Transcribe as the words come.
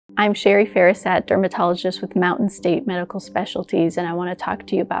I'm Sherry Ferrisat, dermatologist with Mountain State Medical Specialties, and I want to talk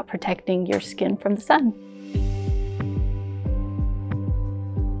to you about protecting your skin from the sun.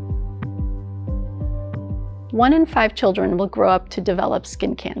 One in 5 children will grow up to develop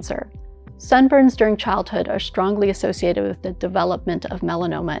skin cancer. Sunburns during childhood are strongly associated with the development of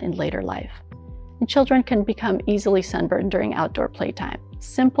melanoma in later life. And children can become easily sunburned during outdoor playtime.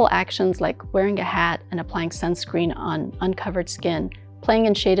 Simple actions like wearing a hat and applying sunscreen on uncovered skin, playing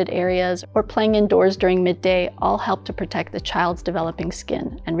in shaded areas, or playing indoors during midday all help to protect the child's developing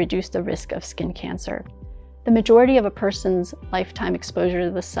skin and reduce the risk of skin cancer. The majority of a person's lifetime exposure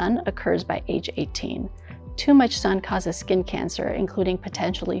to the sun occurs by age 18. Too much sun causes skin cancer, including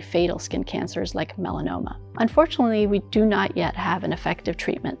potentially fatal skin cancers like melanoma. Unfortunately, we do not yet have an effective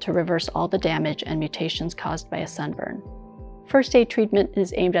treatment to reverse all the damage and mutations caused by a sunburn. First aid treatment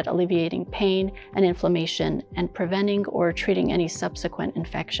is aimed at alleviating pain and inflammation and preventing or treating any subsequent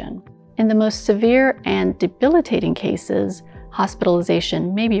infection. In the most severe and debilitating cases,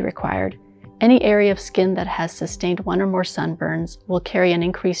 hospitalization may be required. Any area of skin that has sustained 1 or more sunburns will carry an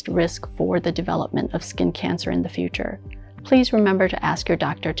increased risk for the development of skin cancer in the future. Please remember to ask your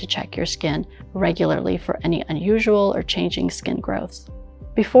doctor to check your skin regularly for any unusual or changing skin growths.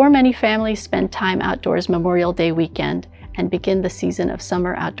 Before many families spend time outdoors Memorial Day weekend and begin the season of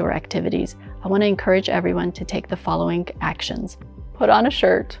summer outdoor activities, I want to encourage everyone to take the following actions. Put on a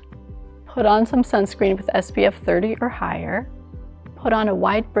shirt, put on some sunscreen with SPF 30 or higher, put on a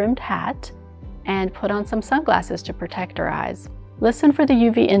wide-brimmed hat, and put on some sunglasses to protect our eyes. Listen for the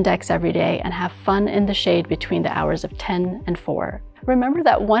UV index every day and have fun in the shade between the hours of 10 and 4. Remember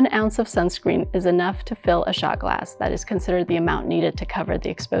that 1 ounce of sunscreen is enough to fill a shot glass. That is considered the amount needed to cover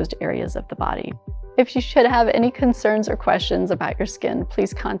the exposed areas of the body. If you should have any concerns or questions about your skin,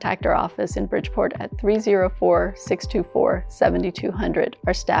 please contact our office in Bridgeport at 304-624-7200.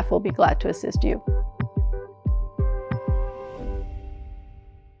 Our staff will be glad to assist you.